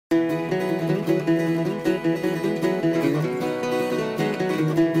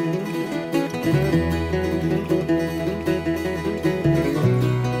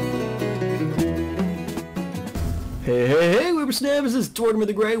Tortoise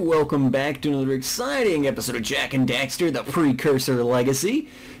the Grey. Welcome back to another exciting episode of Jak and Daxter, the Precursor Legacy.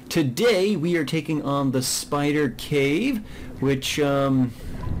 Today we are taking on the Spider Cave, which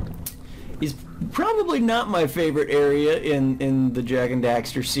is probably not my favorite area in the Jak and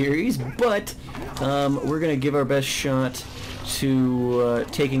Daxter series, but we're going to give our best shot to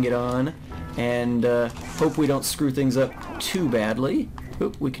taking it on, and hope we don't screw things up too badly.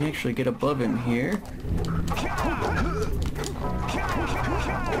 Oop, we can actually get above him here.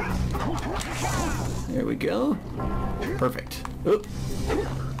 There we go. Perfect. Oop.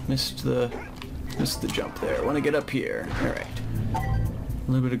 Missed the jump there. I want to get up here. Alright. A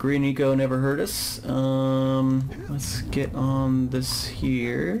little bit of green eco never hurt us. Let's get on this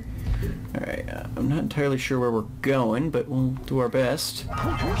here. Alright, I'm not entirely sure where we're going, but we'll do our best.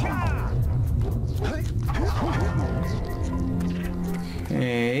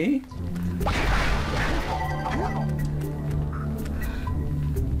 Okay.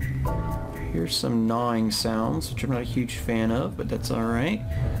 Here's some gnawing sounds, which I'm not a huge fan of, but that's alright.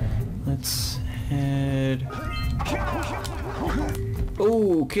 Let's head...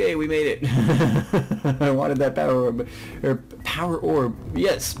 Okay, we made it! I wanted that power orb. Or power orb.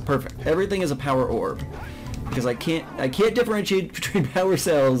 Yes, perfect. Everything is a power orb. Because I can't differentiate between power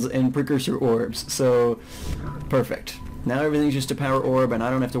cells and precursor orbs, so perfect. Now everything's just a power orb and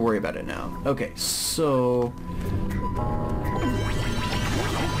I don't have to worry about it now. Okay, so...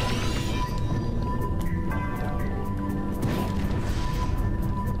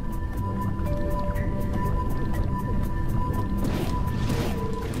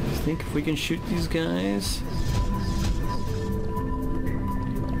 I think if we can shoot these guys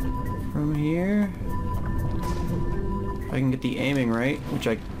from here, if I can get the aiming right, which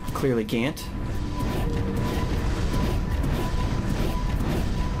I clearly can't.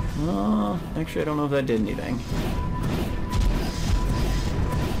 Actually I don't know if that did anything.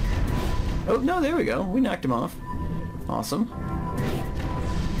 Oh no, there we go, we knocked him off. Awesome.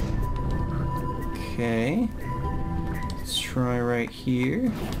 Okay, let's try right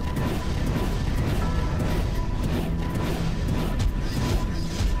here.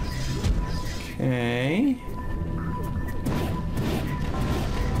 Okay.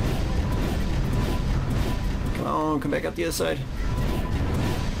 Come on, come back up the other side.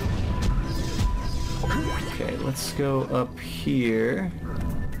 Okay, let's go up here.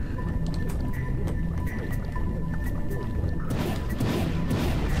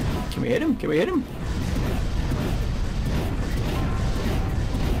 Can we hit him? Can we hit him?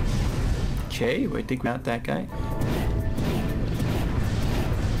 Okay, I think not that guy.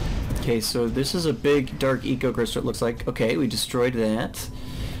 Okay, so this is a big dark eco crystal, it looks like. Okay, we destroyed that.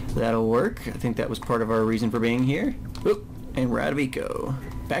 That'll work. I think that was part of our reason for being here. Oop, and we're out of eco.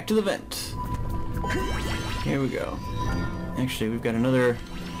 Back to the vent. Here we go. Actually, we've got another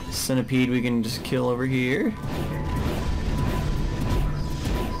centipede we can just kill over here.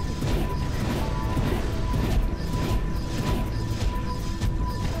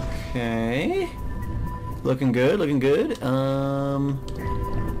 Okay. Looking good, looking good. A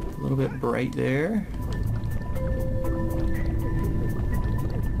little bit bright there.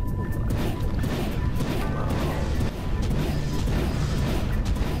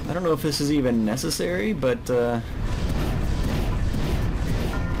 I don't know if this is even necessary, but we'll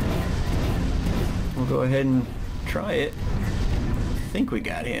go ahead and try it. I think we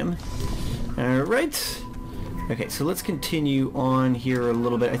got him. Alright. Okay, so let's continue on here a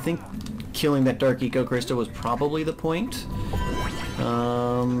little bit. I think killing that dark eco crystal was probably the point.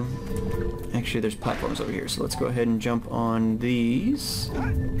 Actually, there's platforms over here, so let's go ahead and jump on these.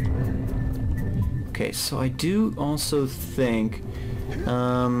 Okay, so I do also think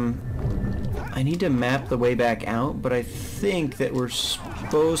I need to map the way back out, but I think that we're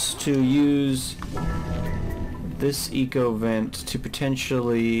supposed to use this eco vent to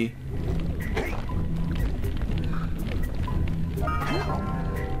potentially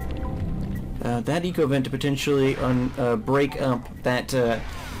that eco vent to potentially break up that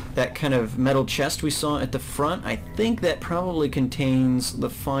kind of metal chest we saw at the front. I think that probably contains the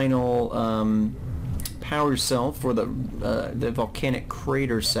final power cell for the volcanic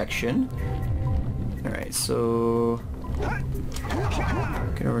crater section. Alright, so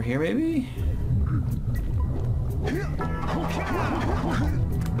get over here maybe?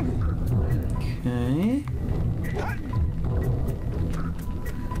 Okay.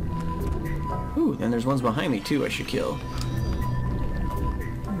 Ooh, and there's ones behind me too I should kill.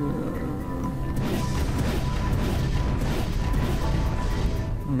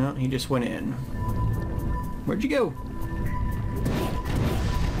 No, he just went in. Where'd you go?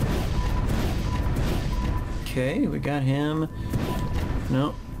 Okay, we got him.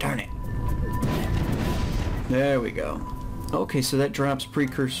 No, darn it. There we go. Okay, so that drops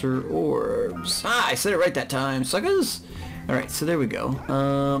precursor orbs. Ah, I said it right that time, suckers! Alright, so there we go.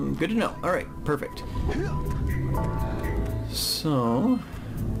 Good to know. Alright, perfect. So,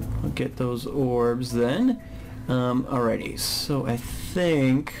 I'll get those orbs then. Alrighty, so I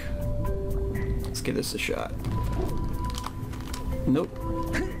think... Let's give this a shot. Nope.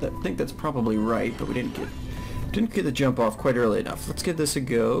 I think that's probably right, but we didn't get the jump off quite early enough. Let's give this a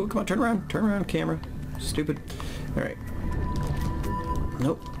go. Come on, turn around, camera. Stupid. Alright.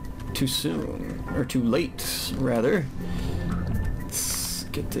 Nope. Too soon. Or too late, rather. Let's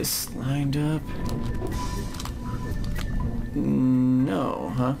get this lined up. No,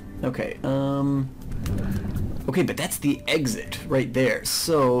 huh? Okay, okay, but that's the exit right there.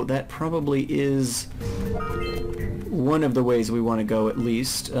 So that probably is one of the ways we want to go, at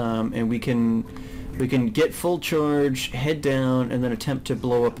least. And we can get full charge, head down, and then attempt to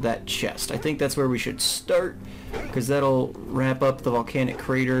blow up that chest. I think that's where we should start, because that'll wrap up the volcanic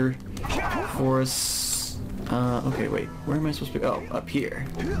crater for us. Okay, wait, where am I supposed to go? Oh, up here.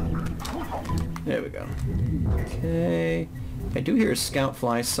 There we go. Okay. I do hear a scout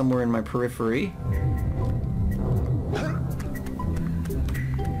fly somewhere in my periphery.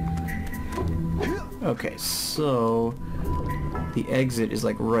 Okay, so the exit is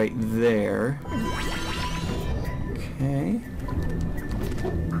like right there. Okay.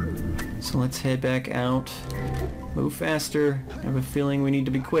 So let's head back out. Move faster. I have a feeling we need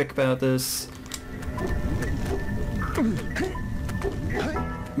to be quick about this.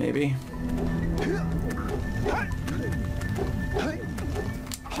 Maybe.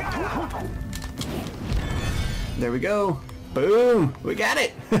 There we go. Boom! We got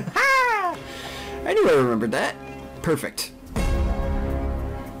it! I knew I remembered that. Perfect.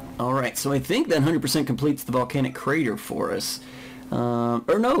 Alright, so I think that 100% completes the volcanic crater for us.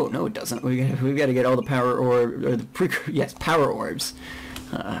 Or no, it doesn't. We've got to get all the power power orbs.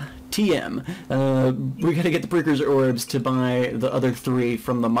 TM. We got to get the precursor orbs to buy the other 3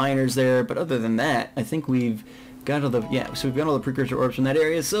 from the miners there, but other than that, I think we've got all the, so we've got all the precursor orbs from that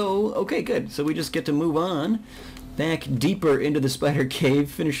area, so, okay, good. So we just get to move on back deeper into the spider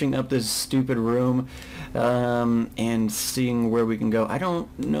cave, finishing up this stupid room, and seeing where we can go. I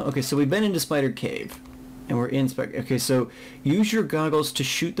don't know. Okay, so we've been into spider cave, and we're in spider. Okay, so use your goggles to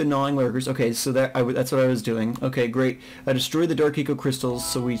shoot the gnawing lurkers. Okay, so that's what I was doing. Okay, great. I destroyed the dark eco crystals,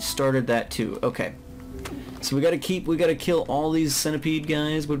 so we started that too. Okay, so we gotta kill all these centipede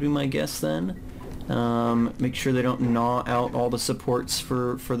guys, would be my guess then. Make sure they don't gnaw out all the supports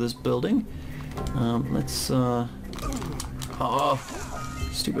for this building. Let's oh,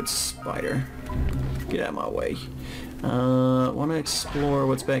 stupid spider, get out of my way. Want to explore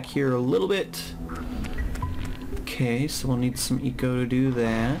what's back here a little bit. Okay, so we'll need some eco to do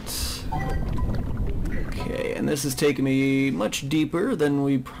that. Okay, and this is taking me much deeper than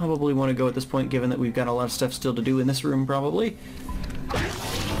we probably want to go at this point, given that we've got a lot of stuff still to do in this room, probably.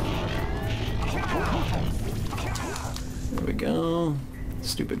 There we go.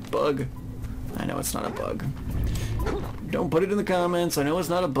 Stupid bug. I know it's not a bug. Don't put it in the comments. I know it's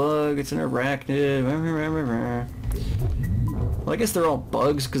not a bug. It's an arachnid. Well, I guess they're all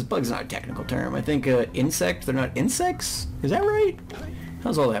bugs, because bug's not a technical term. I think insect, they're not insects? Is that right?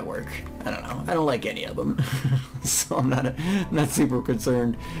 How's all that work? I don't know. I don't like any of them. So I'm not super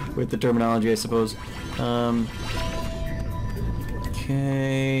concerned with the terminology, I suppose.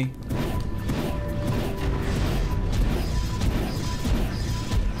 Okay.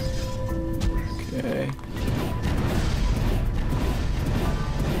 Okay.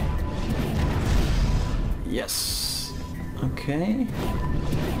 Yes. Okay.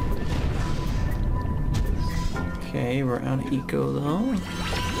 Okay, we're out of eco though.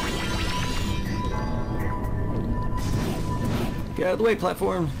 Get out of the way,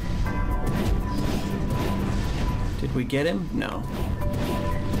 platform. Did we get him? No.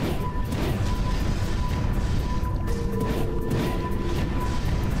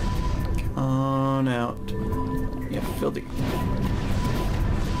 Come on out. Yeah, filthy.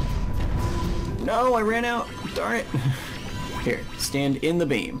 No, I ran out. Darn it. Here, stand in the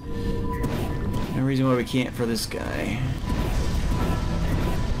beam. No reason why we can't for this guy.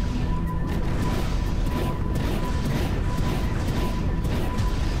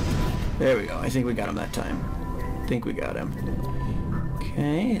 There we go. I think we got him that time. I think we got him.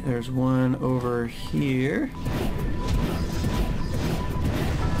 Okay, there's one over here.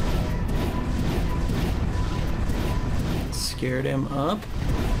 Scared him up.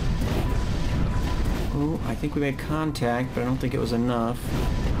 Oh, I think we made contact, but I don't think it was enough.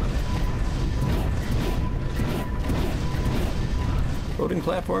 Floating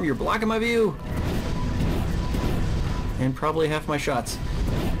platform, you're blocking my view! And probably half my shots.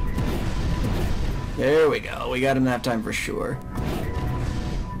 There we go. We got him that time for sure.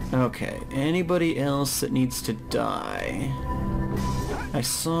 Okay, anybody else that needs to die? I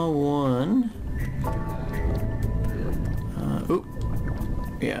saw one. Oop.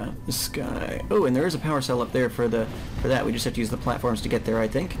 Yeah, this guy. Oh, and there is a power cell up there for that. We just have to use the platforms to get there, I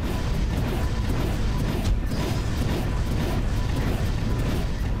think.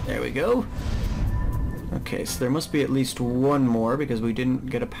 There we go. Okay, so there must be at least one more because we didn't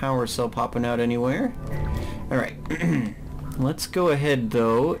get a power cell popping out anywhere. Alright. Let's go ahead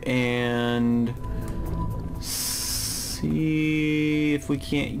though and see if we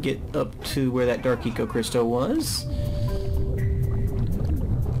can't get up to where that dark eco crystal was.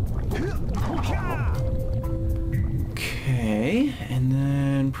 Okay, and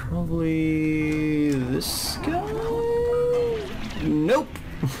then probably this guy? Nope!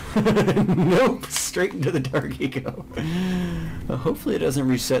 Nope! Straight into the dark eco. Hopefully it doesn't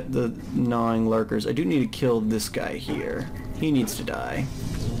reset the gnawing lurkers. I do need to kill this guy here. He needs to die.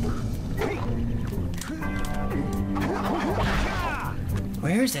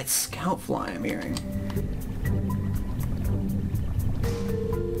 Where's that scout fly I'm hearing?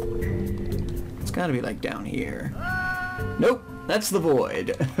 It's gotta be like down here. Nope! That's the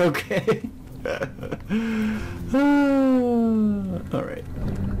void. Okay. Alright.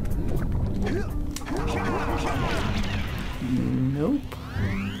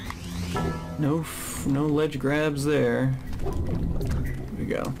 Nope. No ledge grabs there. Here we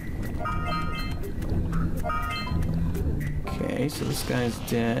go. Okay, so this guy's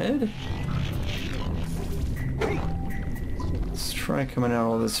dead. Let's try coming out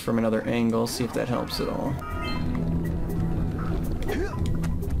all this from another angle, see if that helps at all.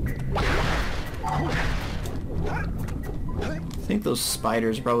 I think those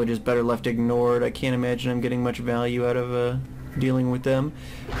spiders are probably just better left ignored. I can't imagine I'm getting much value out of dealing with them.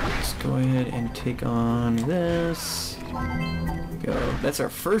 Let's go ahead and take on this. Go. That's our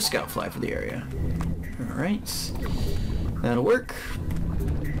first scout fly for the area. Alright. That'll work.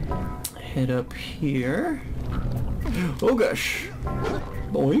 Head up here. Oh gosh.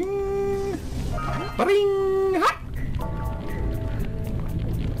 Boing. Boing. Ha!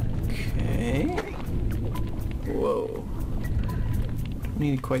 Okay. Whoa. Don't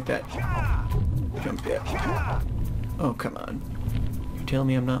need quite that jump yet. Oh, come on. You tell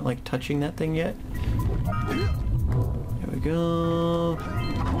me I'm not, like, touching that thing yet? There we go.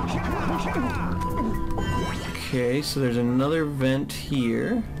 Okay, so there's another vent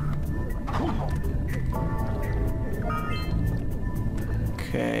here.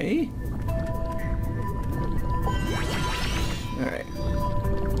 Okay. Alright.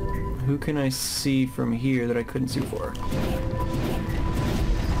 Who can I see from here that I couldn't see before?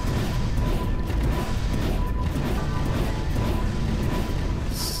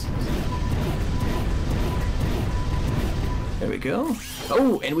 There we go.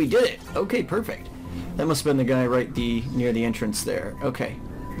 Oh, and we did it! Okay, perfect. That must have been the guy right near the entrance there. Okay,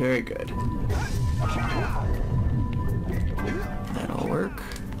 very good. That'll work.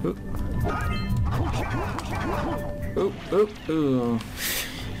 Oop. Oop, oop, ooh.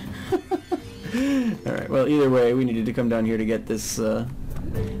 Alright, well, either way, we needed to come down here to get this,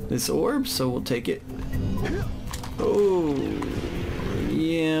 this orb, so we'll take it. Oh,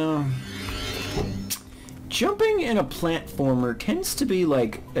 yeah. Jumping in a platformer tends to be,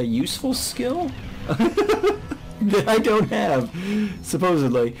 like, a useful skill that I don't have,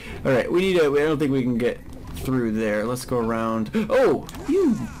 supposedly. Alright, I don't think we can get through there. Let's go around. Oh,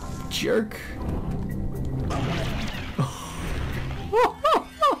 you jerk.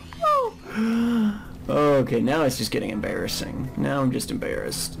 Okay, now it's just getting embarrassing. Now I'm just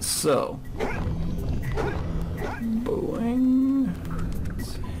embarrassed. So, boing.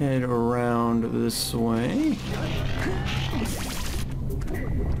 Let's head around this way.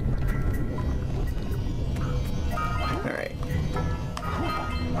 Alright.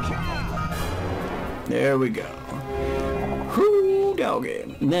 There we go. Whoo,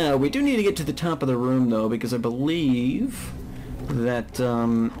 doggy. Now, we do need to get to the top of the room, though, because I believe that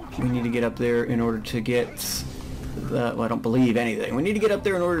we need to get up there in order to get... well, I don't believe anything. We need to get up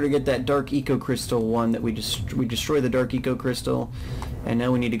there in order to get that dark eco crystal one that we destroyed the dark eco crystal, and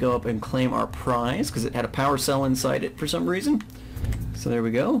now we need to go up and claim our prize because it had a power cell inside it for some reason. So there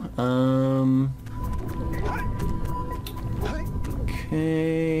we go.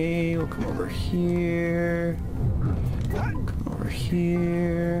 Okay, we'll come over here. Come over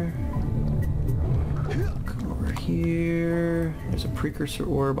here. Come over here. There's a precursor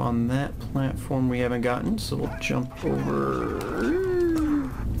orb on that platform we haven't gotten, so we'll jump over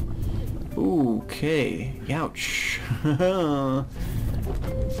Okay, youch.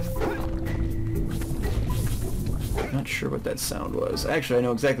 Not sure what that sound was. Actually, I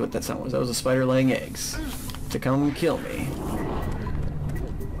know exactly what that sound was. That was a spider laying eggs to come kill me.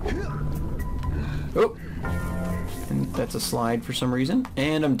 Oh! And that's a slide for some reason.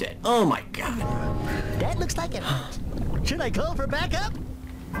 And I'm dead. Oh my god. That looks like it. Should I call for backup?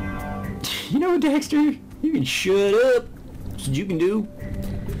 You know, Daxter, you can shut up. That's what you can do.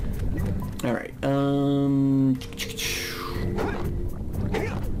 Alright,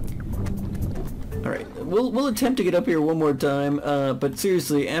 Alright, we'll attempt to get up here one more time, but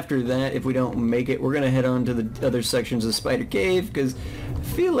seriously, after that, if we don't make it, we're gonna head on to the other sections of Spider Cave, because I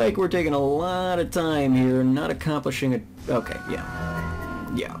feel like we're taking a lot of time here, not accomplishing it. Okay,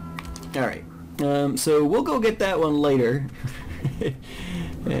 yeah. Alright, so we'll go get that one later,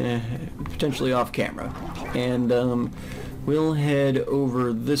 potentially off camera, and, we'll head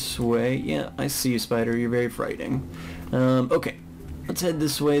over this way. Yeah, I see you, Spider. You're very frightening. Okay. Let's head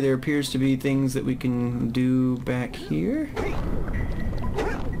this way. There appears to be things that we can do back here. I'm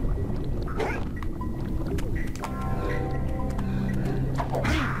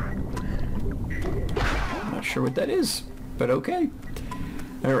not sure what that is, but okay.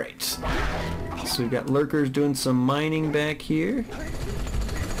 Alright. So we've got lurkers doing some mining back here.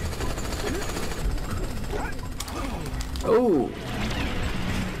 Oh!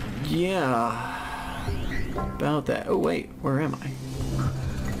 Yeah. About that. Oh wait, where am I?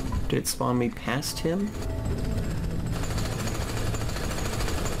 Did it spawn me past him?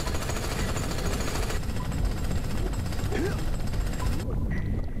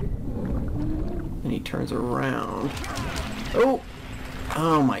 And he turns around. Oh!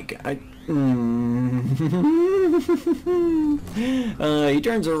 Oh my god. He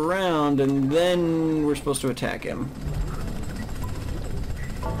turns around and then we're supposed to attack him.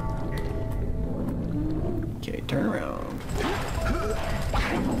 Okay, turn around.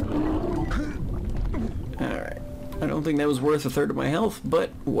 Alright. I don't think that was worth a third of my health,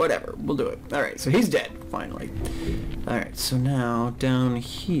 but whatever. We'll do it. Alright, so he's dead, finally. Alright, so now down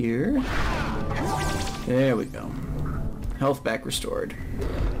here. There we go. Health back restored.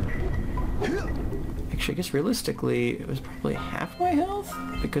 Actually, I guess realistically, it was probably half my health?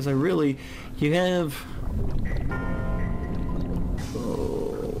 Because I really... You have...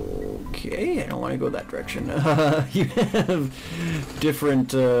 Okay, I don't want to go that direction. You have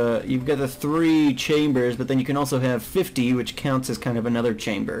different, you've got the 3 chambers, but then you can also have 50, which counts as kind of another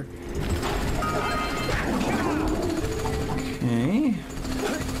chamber. Okay.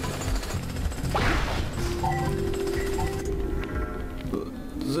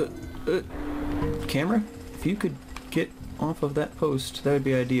 Camera? If you could get off of that post, that would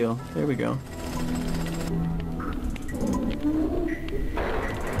be ideal. There we go.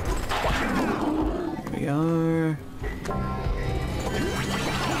 We are.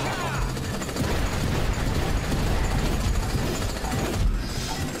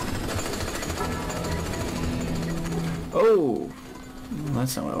 Oh,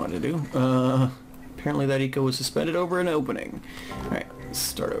 that's not what I wanted to do. Apparently that eco was suspended over an opening. All right, let's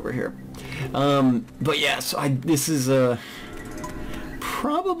start over here. But yeah, so this is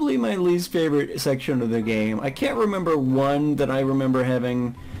probably my least favorite section of the game. I can't remember one that I remember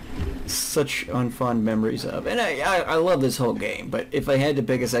having such unfond memories of, and I love this whole game, but if I had to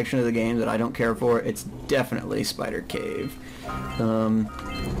pick a section of the game that I don't care for, it's definitely Spider Cave.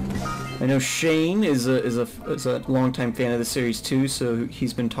 I know Shane is a longtime fan of the series too, so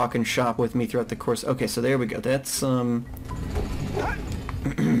he's been talking shop with me throughout the course. Okay, so there we go. That's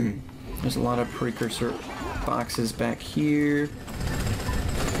there's a lot of Precursor boxes back here.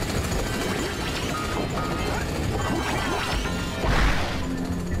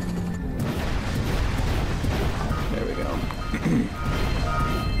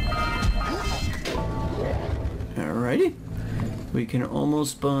 Alrighty. We can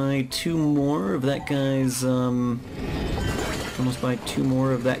almost buy 2 more of that guy's,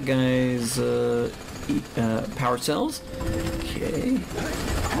 power cells. Okay.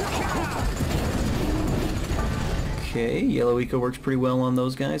 Okay, yellow eco works pretty well on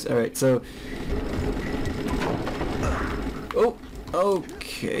those guys. Alright, so... Oh!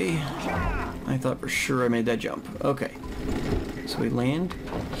 Okay. I thought for sure I made that jump. Okay. So we land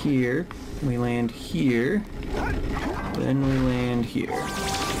here, we land here, then we land here.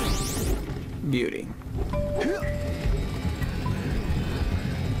 Beauty.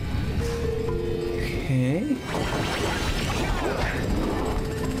 Okay.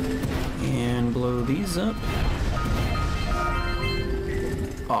 And blow these up.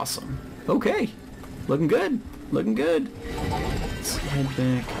 Awesome. Okay. Looking good. Looking good. let's head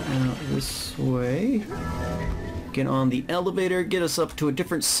back out this way. Get on the elevator, get us up to a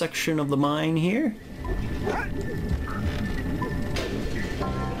different section of the mine here.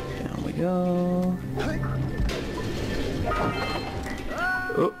 Down we go.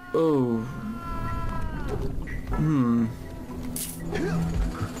 Oh.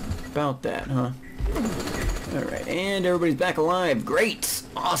 About that, huh? Alright, and everybody's back alive. Great!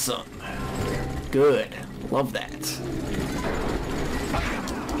 Awesome! Good. Love that.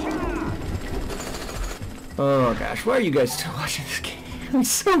 Oh gosh, why are you guys still watching this game? I'm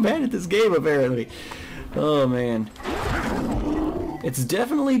so bad at this game apparently. Oh man. It's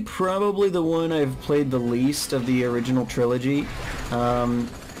definitely probably the one I've played the least of the original trilogy.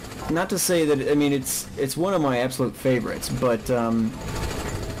 Not to say that, I mean, it's one of my absolute favorites, but I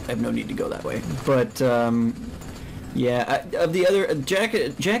have no need to go that way. But yeah, of the other,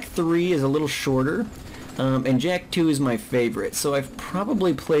 Jak 3 is a little shorter, and Jak 2 is my favorite. So I've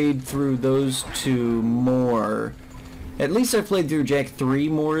probably played through those two more. At least I've played through Jak 3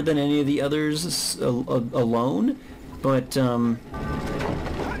 more than any of the others alone. But yeah,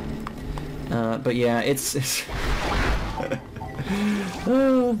 it's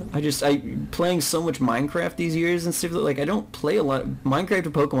playing so much Minecraft these years and stuff, like I don't play a lot. Minecraft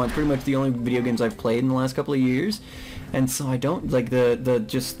or Pokemon is pretty much the only video games I've played in the last couple of years, and so I don't like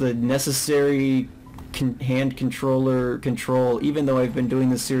the necessary hand controller control, even though I've been doing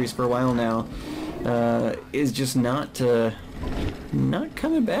this series for a while now, is just not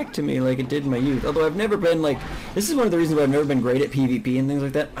coming back to me like it did in my youth. Although I've never been like, this is one of the reasons why I've never been great at PvP and things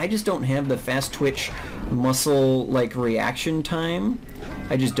like that. I just don't have the fast twitch muscle like reaction time.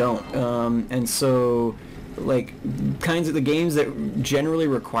 I just don't. And so like kinds of the games that generally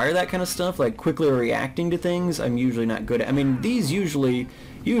require that kind of stuff, like quickly reacting to things, I'm usually not good at. I mean, these usually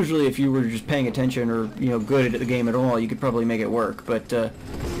if you were just paying attention or, you know, good at the game at all, you could probably make it work. But okay.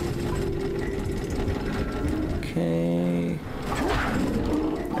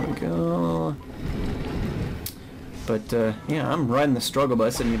 Go. But yeah, I'm riding the struggle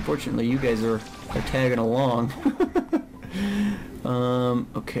bus, and unfortunately you guys are tagging along.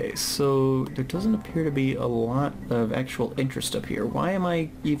 Okay, so there doesn't appear to be a lot of actual interest up here. Why am I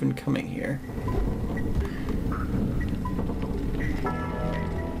even coming here?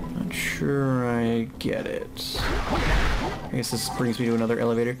 Not sure I get it. I guess this brings me to another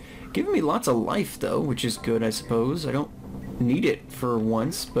elevator. Giving me lots of life though, which is good, I suppose. I don't need it for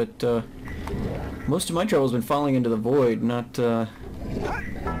once, but most of my trouble has been falling into the void, not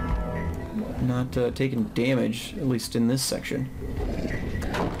taking damage, at least in this section.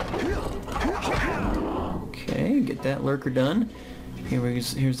 Okay, get that lurker done.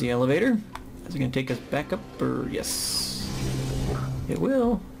 Here's the elevator. Is it going to take us back up, or yes? It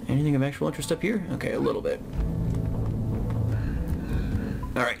will. Anything of actual interest up here? Okay, a little bit.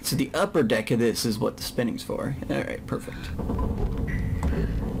 Alright, so the upper deck of this is what the spinning's for. Alright, perfect.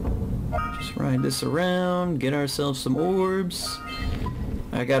 Just ride this around, get ourselves some orbs.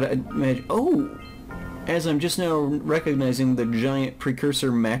 I gotta imagine... Oh! As I'm just now recognizing the giant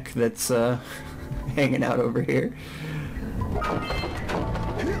Precursor mech that's hanging out over here.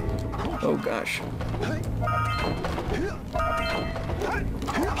 Oh gosh.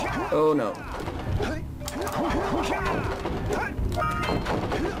 Oh no.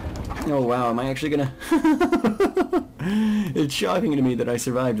 Oh wow, am I actually gonna... It's shocking to me that I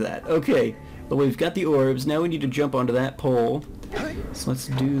survived that. Okay, but we've got the orbs. Now we need to jump onto that pole. So let's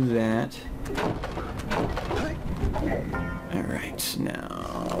do that. Alright,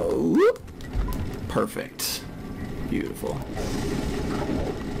 now... Whoop. Perfect. Beautiful.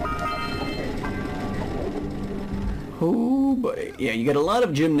 Oh boy. Yeah, you got a lot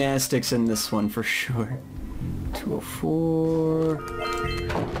of gymnastics in this one for sure. 204.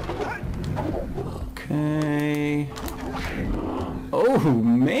 Okay. Oh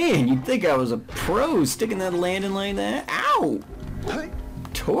man, you'd think I was a pro sticking that landing like that. Ow!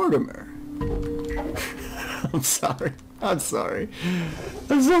 Tortimer. I'm sorry. I'm sorry.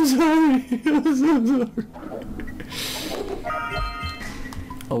 I'm so sorry. I'm so sorry.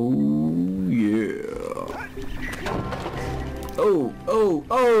 Oh yeah.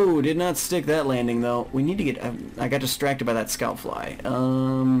 Oh, did not stick that landing though. We need to get... I got distracted by that scout fly.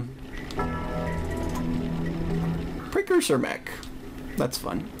 Precursor mech. That's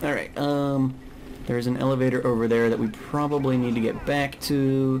fun. Alright, there's an elevator over there that we probably need to get back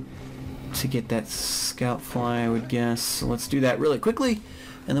to get that scout fly, I would guess. So let's do that really quickly,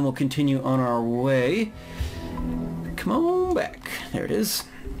 and then we'll continue on our way. Come on back. There it is.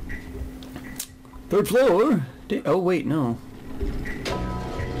 Third floor. Oh, wait, no.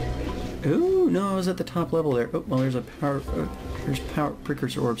 Oh, no, I was at the top level there. Oh, well, there's a power... There's power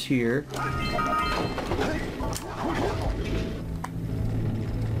precursor orbs here.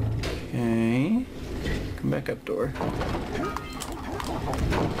 Okay. Come back up, door.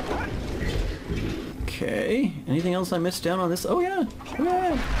 Okay. Anything else I missed down on this? Oh yeah. Oh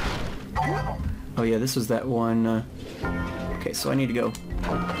yeah. Oh yeah, this was that one. Okay, so I need to go.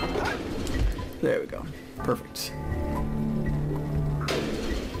 There we go. Perfect.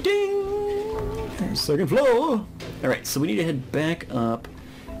 Ding! Second floor! Alright, so we need to head back up.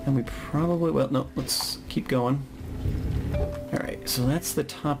 And we probably... Well, no, let's keep going. Alright, so that's the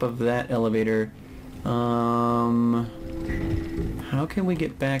top of that elevator. How can we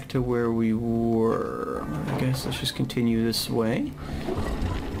get back to where we were? I guess let's just continue this way.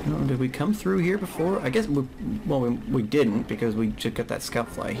 Oh, did we come through here before? I guess, we didn't, because we just got that scout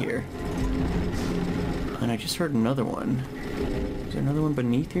fly here. And I just heard another one. Is there another one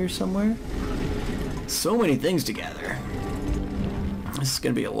beneath here somewhere? So many things to gather. This is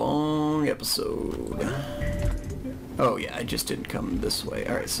going to be a long episode. Oh yeah, I just didn't come this way.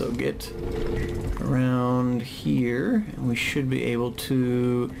 Alright, so get around here, and we should be able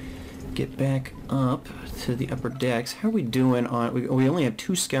to get back up to the upper decks. How are we doing on... We only have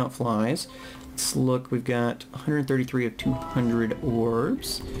 2 scout flies. Let's look. We've got 133 of 200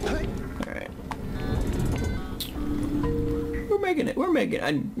 orbs. Alright. We're making it. We're making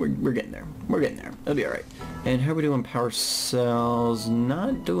it. We're getting there. We're getting there. That'll be alright. And how are we doing power cells?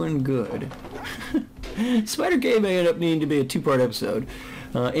 Not doing good. Spider Cave may end up needing to be a 2-part episode.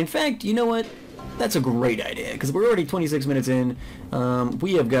 In fact, you know what? That's a great idea, because we're already 26 minutes in.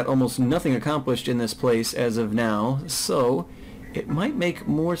 We have got almost nothing accomplished in this place as of now, so it might make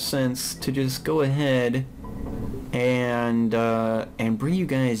more sense to just go ahead and bring you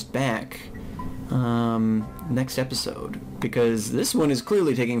guys back next episode, because this one is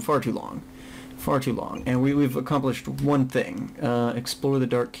clearly taking far too long. And we've accomplished one thing. Explore the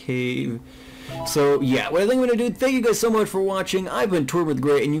dark cave. So yeah, what I think I'm going to do, thank you guys so much for watching. I've been touring with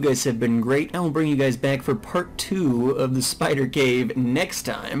Gray, and you guys have been great. I will bring you guys back for part 2 of the Spider Cave next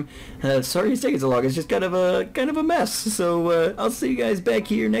time. Sorry it's taking so long, it's just kind of a mess. So I'll see you guys back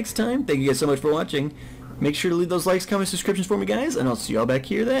here next time. Thank you guys so much for watching. Make sure to leave those likes, comments, subscriptions for me, guys, and I'll see y'all back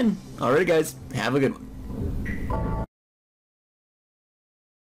here then. Alright guys, have a good one.